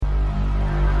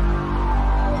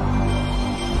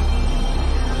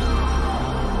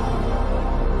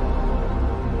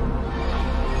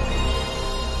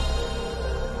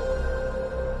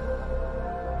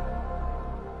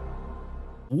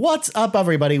What's up,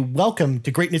 everybody? Welcome to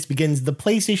Greatness Begins, the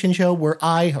PlayStation show where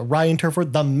I, Ryan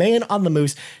Turford, the man on the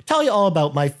moose, tell you all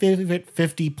about my favorite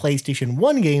 50 PlayStation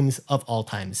 1 games of all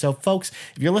time. So, folks,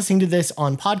 if you're listening to this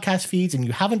on podcast feeds and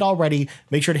you haven't already,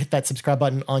 make sure to hit that subscribe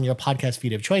button on your podcast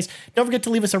feed of choice. Don't forget to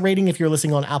leave us a rating if you're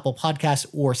listening on Apple Podcasts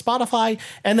or Spotify.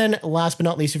 And then, last but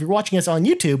not least, if you're watching us on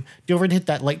YouTube, don't forget to hit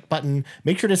that like button.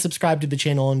 Make sure to subscribe to the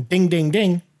channel and ding, ding,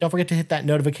 ding. Don't forget to hit that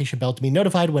notification bell to be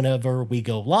notified whenever we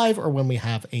go live or when we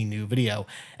have a new video.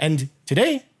 And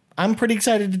today, I'm pretty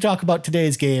excited to talk about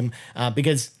today's game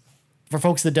because for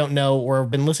folks that don't know or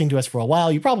have been listening to us for a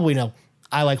while, you probably know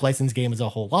I like licensed games a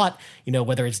whole lot. You know,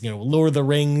 whether it's, Lord of the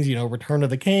Rings, Return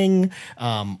of the King,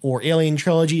 or Alien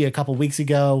Trilogy a couple weeks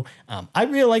ago. I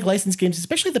really like licensed games,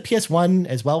 especially the PS1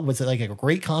 as well. Was like a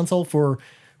great console for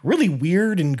really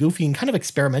weird and goofy and kind of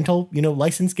experimental,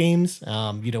 licensed games.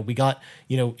 We got,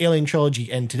 Alien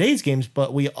Trilogy and today's games,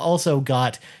 but we also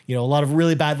got, a lot of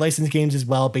really bad licensed games as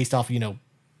well based off,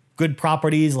 good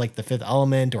properties like The Fifth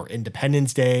Element or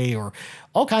Independence Day or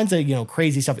all kinds of,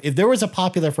 crazy stuff. If there was a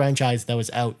popular franchise that was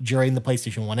out during the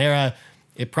PlayStation 1 era,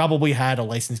 it probably had a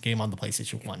licensed game on the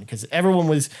PlayStation 1 because everyone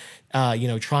was,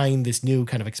 trying this new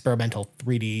kind of experimental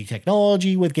 3D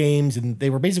technology with games. And they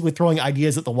were basically throwing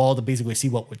ideas at the wall to basically see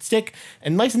what would stick.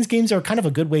 And licensed games are kind of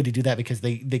a good way to do that because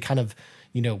they kind of,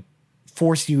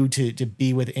 force you to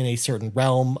be within a certain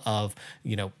realm of,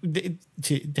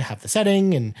 to have the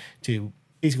setting and to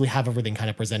basically have everything kind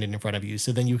of presented in front of you.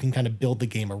 So then you can kind of build the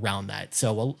game around that.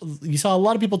 So you saw a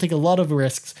lot of people take a lot of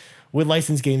risks with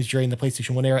licensed games during the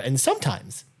PlayStation 1 era. And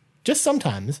sometimes, just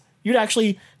sometimes, you'd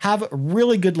actually have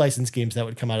really good licensed games that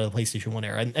would come out of the PlayStation 1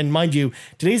 era. And mind you,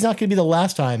 today's not going to be the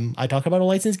last time I talk about a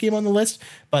licensed game on the list,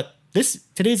 but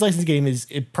today's licensed game is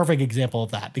a perfect example of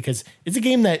that because it's a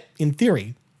game that, in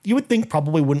theory, you would think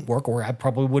probably wouldn't work or I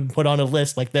probably wouldn't put on a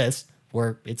list like this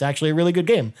where it's actually a really good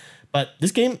game. But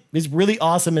this game is really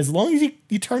awesome as long as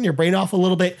you turn your brain off a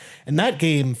little bit. And that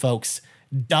game, folks,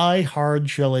 Die Hard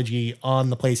Trilogy on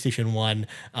the PlayStation 1.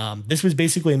 This was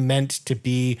basically meant to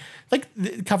be like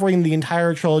covering the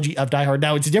entire trilogy of Die Hard.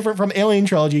 Now, it's different from Alien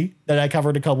Trilogy that I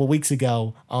covered a couple weeks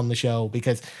ago on the show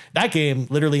because that game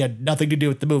literally had nothing to do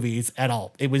with the movies at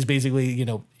all. It was basically,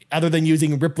 other than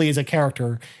using Ripley as a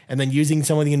character and then using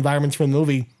some of the environments from the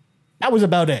movie, that was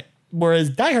about it. Whereas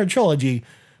Die Hard Trilogy,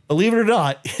 believe it or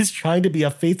not, is trying to be a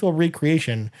faithful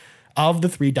recreation of the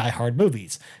three Die Hard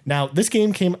movies. Now, this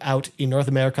game came out in North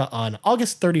America on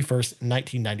August 31st,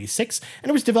 1996, and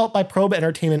it was developed by Probe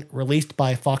Entertainment, released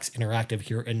by Fox Interactive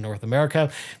here in North America,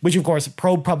 which, of course,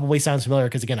 Probe probably sounds familiar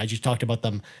because, again, I just talked about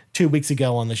them 2 weeks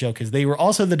ago on the show because they were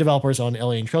also the developers on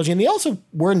Alien Trilogy, and they also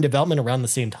were in development around the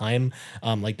same time.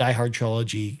 Like Die Hard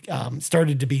Trilogy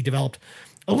started to be developed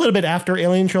a little bit after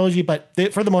Alien Trilogy, but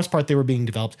for the most part, they were being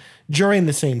developed during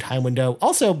the same time window.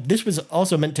 Also, this was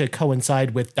also meant to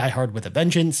coincide with Die Hard with a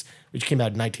Vengeance, which came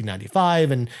out in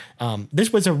 1995. And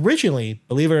this was originally,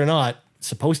 believe it or not,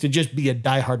 supposed to just be a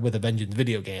Die Hard with a Vengeance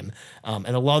video game. And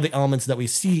a lot of the elements that we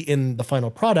see in the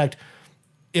final product,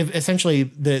 if essentially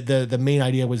the main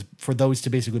idea was for those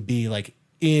to basically be like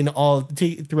in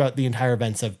throughout the entire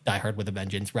events of Die Hard with a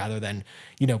Vengeance rather than,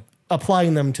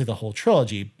 applying them to the whole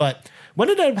trilogy. But what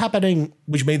ended up happening,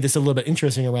 which made this a little bit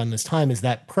interesting around this time, is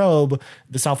that Probe,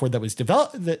 the software that was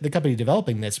developed, the company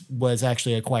developing this, was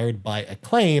actually acquired by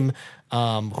Acclaim,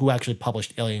 who actually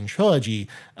published Alien Trilogy.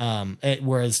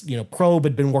 Whereas, Probe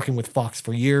had been working with Fox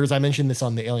for years. I mentioned this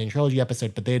on the Alien Trilogy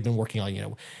episode, but they had been working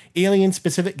on,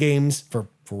 Alien-specific games for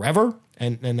forever.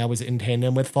 And that was in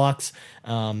tandem with Fox.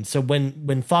 So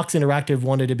when Fox Interactive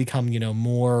wanted to become,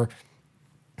 more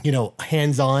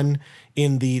hands-on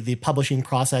in the publishing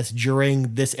process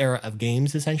during this era of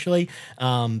games, essentially.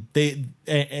 And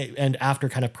after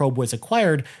kind of Probe was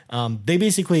acquired, they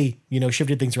basically,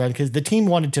 shifted things around because the team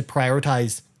wanted to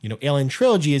prioritize, Alien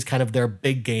Trilogy as kind of their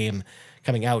big game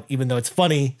coming out, even though it's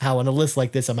funny how on a list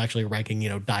like this, I'm actually ranking,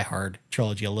 Die Hard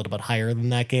Trilogy a little bit higher than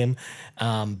that game.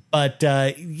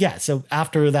 So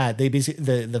after that, they basically,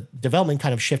 the development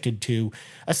kind of shifted to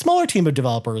a smaller team of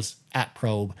developers at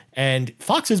Probe, and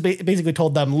Fox has basically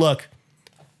told them, look,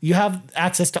 you have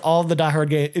access to all of the Die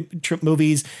Hard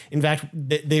movies. In fact,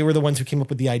 they were the ones who came up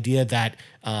with the idea that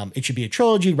it should be a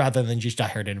trilogy rather than just Die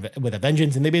Hard with a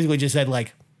Vengeance. And they basically just said,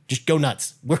 like, just go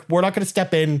nuts. We're not going to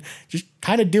step in. Just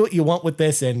kind of do what you want with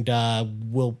this, and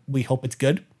we hope it's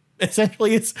good.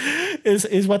 Essentially,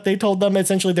 is what they told them.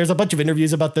 Essentially, there's a bunch of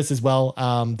interviews about this as well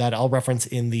that I'll reference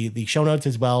in the show notes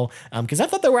as well, because I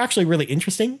thought they were actually really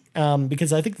interesting.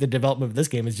 Because I think the development of this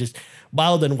game is just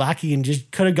wild and wacky, and just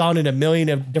could have gone in a million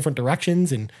of different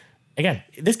directions. And again,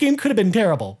 this game could have been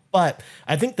terrible, but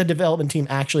I think the development team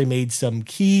actually made some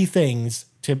key things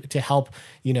to help,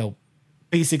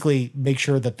 basically make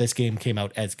sure that this game came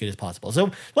out as good as possible.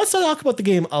 So let's talk about the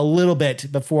game a little bit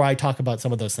before I talk about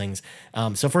some of those things.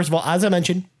 So first of all, as I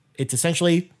mentioned, it's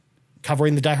essentially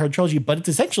covering the Die Hard trilogy, but it's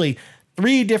essentially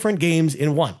 3 different games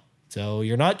in one. So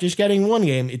you're not just getting one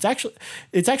game. It's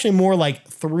actually more like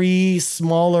 3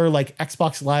 smaller, like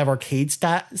Xbox Live Arcade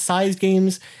sized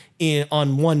games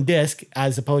on one disc,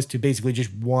 as opposed to basically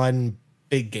just one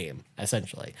big game,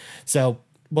 essentially. So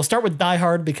we'll start with Die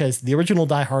Hard, because the original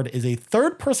Die Hard is a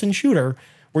third-person shooter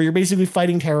where you're basically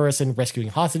fighting terrorists and rescuing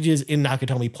hostages in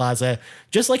Nakatomi Plaza,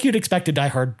 just like you'd expect a Die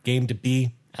Hard game to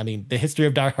be. I mean, the history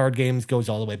of Die Hard games goes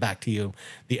all the way back to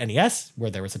the NES, where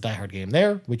there was a Die Hard game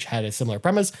there, which had a similar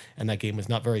premise, and that game was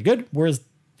not very good. Whereas,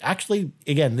 actually,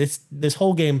 again, this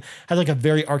whole game has like a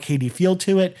very arcadey feel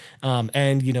to it,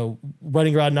 and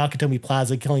running around Nakatomi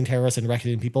Plaza, killing terrorists and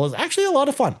rescuing people is actually a lot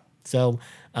of fun. So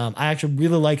I actually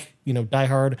really like, Die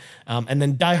Hard. And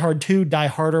then Die Hard 2, Die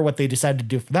Harder, what they decided to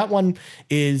do for that one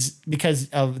is, because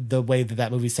of the way that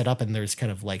movie's set up and there's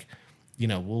kind of like,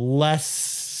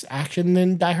 less action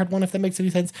than Die Hard 1, if that makes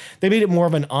any sense. They made it more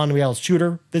of an on-rails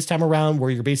shooter this time around, where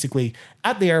you're basically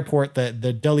at the airport, the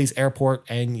Delhi's airport,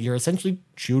 and you're essentially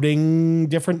shooting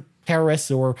different terrorists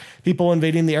or people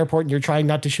invading the airport, and you're trying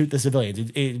not to shoot the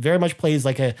civilians. It very much plays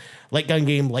like a light gun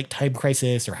game, like Time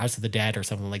Crisis or House of the Dead or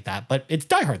something like that, but it's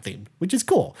Die Hard themed, which is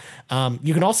cool.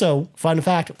 You can also, fun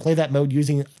fact, play that mode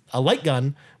using a light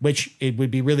gun, which it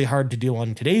would be really hard to do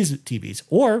on today's TVs,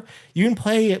 or you can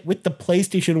play it with the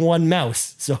PlayStation 1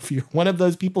 mouse. So if you're one of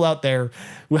those people out there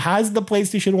who has the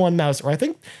PlayStation 1 mouse, or I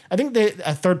think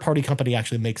a third-party company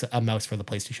actually makes a mouse for the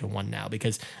PlayStation 1 now,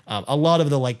 because a lot of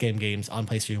the light game games on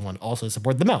PlayStation 1 also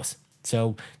support the mouse.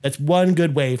 So that's one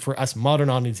good way for us modern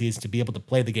audiences to be able to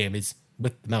play the game, is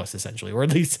with the mouse, essentially, or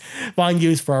at least find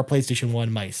use for our PlayStation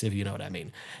 1 mice, if you know what I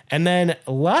mean. And then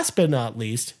last but not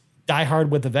least, Die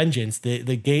Hard with a Vengeance,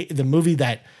 the movie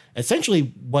that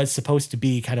essentially was supposed to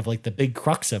be kind of like the big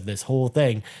crux of this whole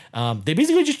thing. They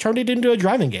basically just turned it into a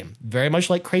driving game, very much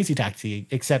like Crazy Taxi,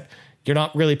 except you're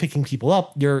not really picking people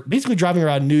up. You're basically driving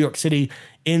around New York City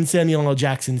in Samuel L.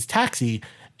 Jackson's taxi,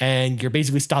 and you're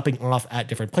basically stopping off at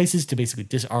different places to basically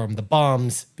disarm the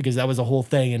bombs, because that was a whole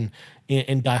thing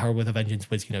in Die Hard with a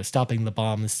Vengeance, was, stopping the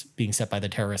bombs being set by the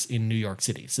terrorists in New York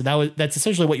City. So that's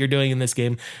essentially what you're doing in this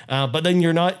game. But then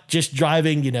you're not just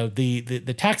driving,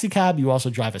 the taxi cab. You also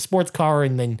drive a sports car,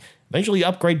 and then eventually you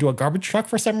upgrade to a garbage truck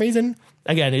for some reason.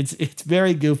 Again, it's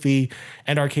very goofy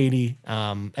and arcadey.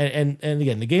 And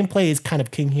again, the gameplay is kind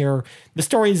of king here. The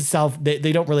story itself,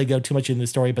 they don't really go too much into the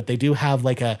story, but they do have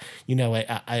like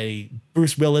a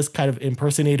Bruce Willis kind of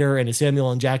impersonator and a Samuel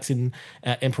L. Jackson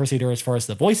impersonator as far as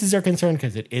the voices are concerned,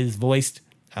 because it is voiced.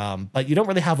 But you don't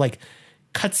really have like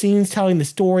cutscenes telling the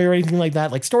story or anything like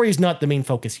that. Like, story is not the main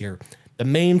focus here. The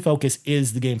main focus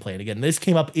is the gameplay. And again, this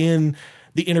came up in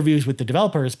the interviews with the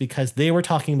developers, because they were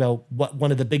talking about what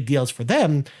one of the big deals for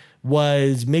them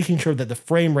was making sure that the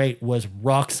frame rate was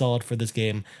rock solid for this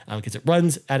game, because it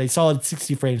runs at a solid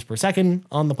 60 frames per second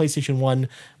on the PlayStation 1,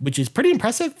 which is pretty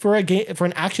impressive for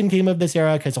an action game of this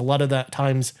era, because a lot of the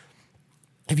times,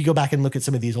 if you go back and look at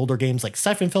some of these older games like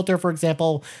Siphon Filter, for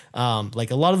example, like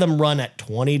a lot of them run at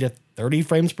 20 to 30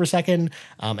 frames per second,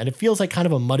 and it feels like kind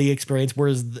of a muddy experience,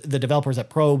 whereas the developers at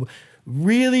Probe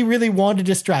really, really wanted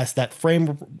to stress that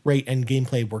frame rate and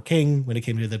gameplay were king when it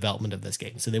came to the development of this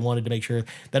game. So they wanted to make sure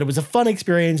that it was a fun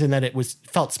experience and that it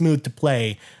felt smooth to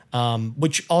play,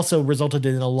 which also resulted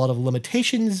in a lot of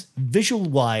limitations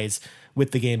visual-wise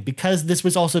with the game, because this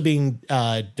was also being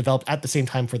developed at the same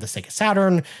time for the Sega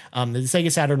Saturn. The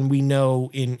Sega Saturn, we know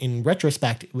in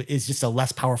retrospect, is just a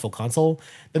less powerful console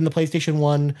than the PlayStation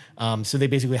 1. So they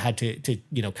basically had to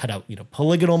cut out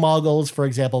polygonal models, for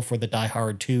example, for the Die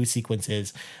Hard 2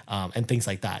 sequences, and things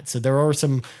like that. So there are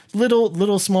some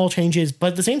little small changes,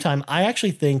 but at the same time, I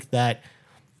actually think that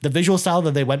the visual style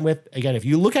that they went with, again, if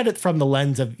you look at it from the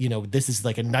lens of, this is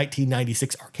like a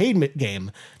 1996 arcade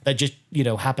game that just,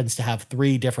 happens to have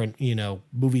 3 different,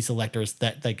 movie selectors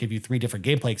that give you 3 different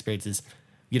gameplay experiences,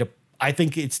 I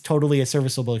think it's totally a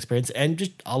serviceable experience and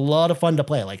just a lot of fun to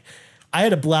play. Like, I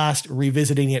had a blast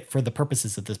revisiting it for the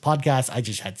purposes of this podcast. I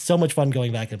just had so much fun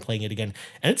going back and playing it again.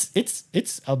 And it's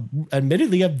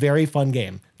admittedly a very fun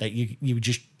game that you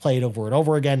just play it over and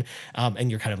over again.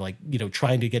 And you're kind of like,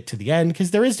 trying to get to the end,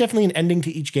 because there is definitely an ending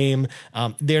to each game.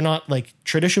 They're not like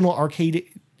traditional arcade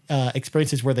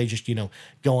experiences where they just,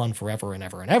 go on forever and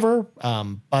ever and ever.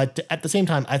 But at the same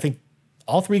time, I think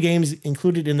All 3 games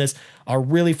included in this are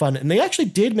really fun. And they actually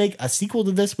did make a sequel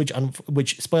to this,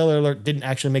 which spoiler alert, didn't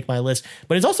actually make my list,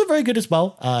 but it's also very good as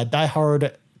well. Die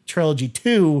Hard Trilogy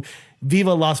 2,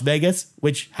 Viva Las Vegas,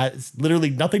 which has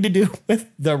literally nothing to do with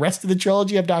the rest of the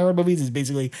trilogy of Die Hard movies, is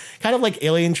basically kind of like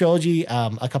Alien Trilogy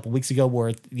a couple weeks ago,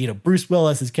 where, you know, Bruce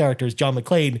Willis's character is John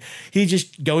McClane. He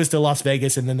just goes to Las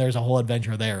Vegas and then there's a whole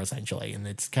adventure there, essentially. And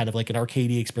it's kind of like an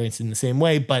arcadey experience in the same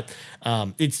way, but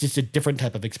it's just a different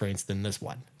type of experience than this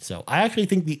one. So I actually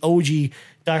think the OG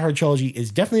Die Hard Trilogy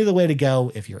is definitely the way to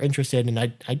go if you're interested, and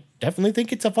I definitely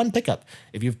think it's a fun pickup.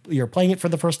 If you're playing it for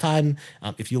the first time,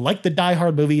 if you like the Die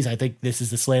Hard movies, I think this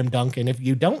is a slam dunk. And if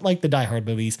you don't like the Die Hard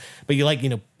movies, but you like, you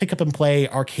know, pick up and play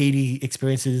arcadey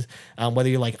experiences, whether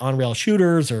you like on-rail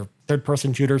shooters or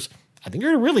third-person shooters, I think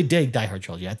you're going to really dig Die Hard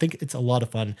Trilogy. I think it's a lot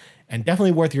of fun and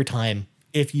definitely worth your time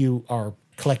if you are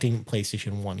collecting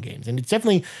PlayStation 1 games. And it's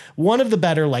definitely one of the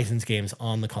better licensed games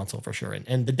on the console for sure.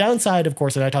 And the downside, of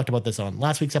course, and I talked about this on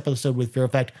last week's episode with Fear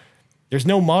Effect, there's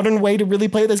no modern way to really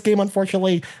play this game,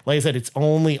 unfortunately. Like I said, it's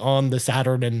only on the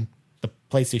Saturn and the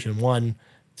PlayStation 1.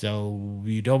 So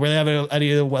you don't really have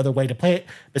any other way to play it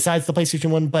besides the PlayStation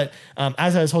 1. But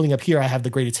as I was holding up here, I have the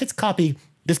greatest hits copy.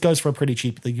 This goes for pretty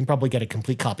cheap. You can probably get a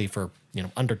complete copy for, you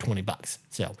know, under $20.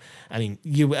 So, I mean,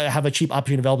 you have a cheap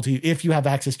option available to you if you have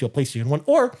access to a PlayStation 1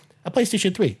 or a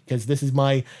PlayStation 3, because this is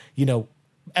my, you know,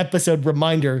 episode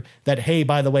reminder that, hey,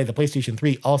 by the way, the PlayStation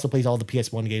 3 also plays all the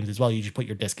PS1 games as well. You just put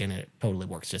your disc in and it totally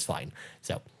works just fine.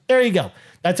 So there you go.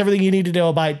 That's everything you need to know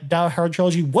about Die Hard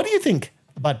Trilogy. What do you think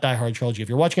about Die Hard Trilogy? If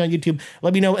you're watching on YouTube,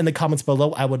 let me know in the comments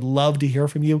below. I would love to hear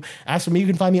from you. As for me, you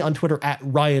can find me on Twitter at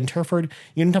Ryan Turford.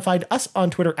 You can find us on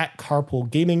Twitter at Carpool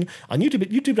Gaming, on YouTube at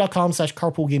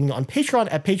youtube.com/Carpool Gaming, on Patreon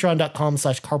at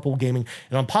patreon.com/Carpool Gaming,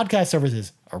 and on podcast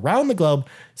services around the globe.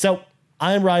 So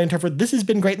I'm Ryan Turford. This has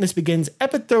been Greatness Begins,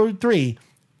 episode 3,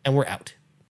 and we're out.